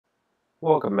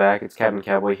Welcome back, it's Captain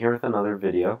Cowboy here with another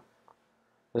video.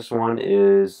 This one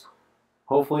is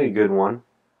hopefully a good one,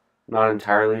 not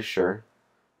entirely sure,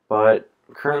 but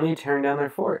currently tearing down their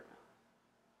fort.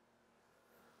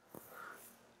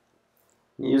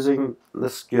 Using the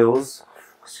skill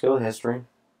history.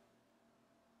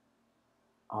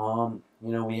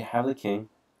 We have the king,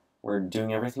 we're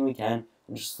doing everything we can,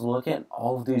 and just look at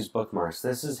all of these bookmarks.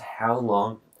 This is how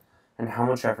long and how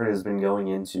much effort has been going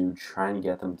into trying to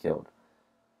get them killed.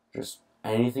 Just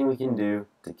anything we can do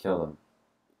to kill them.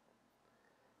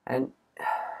 And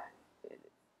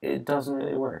it doesn't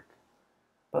really work.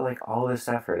 But like all this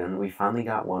effort, and we finally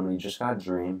got one, we just got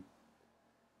Dream.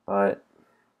 But,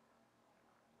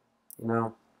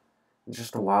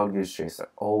 just a wild goose chase. They're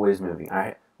always moving.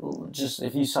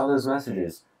 If you saw those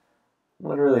messages,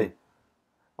 literally,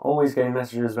 always getting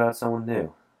messages about someone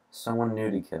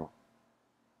new to kill.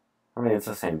 I mean, it's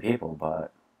the same people,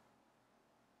 but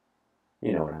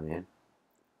you know what I mean.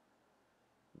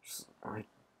 Just like,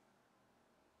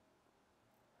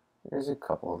 there's a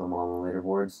couple of them on the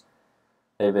leaderboards.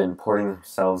 They've been porting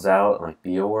themselves out, like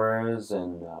Biowares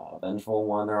and Vengeful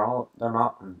One.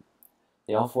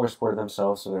 They all force ported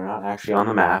themselves, so they're not actually on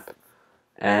the map.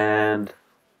 And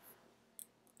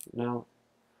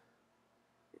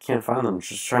can't find them.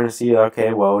 Just trying to see,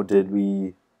 okay, well, did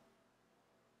we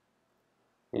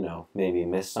maybe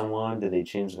miss someone? Did they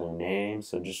change their name?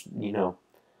 So just,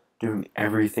 doing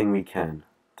everything we can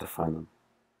to find them.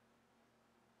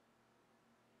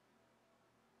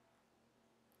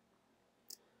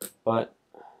 But,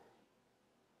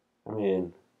 I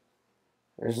mean,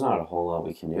 there's not a whole lot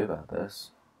we can do about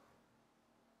this.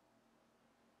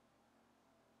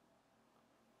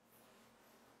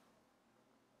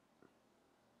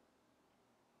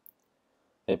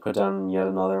 They put down yet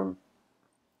another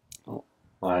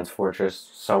Alliance Fortress.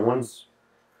 Someone's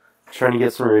trying to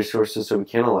get some resources, so we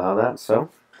can't allow that, so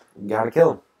we gotta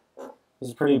kill him. This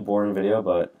is a pretty boring video,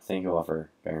 but thank you all for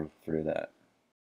bearing through that.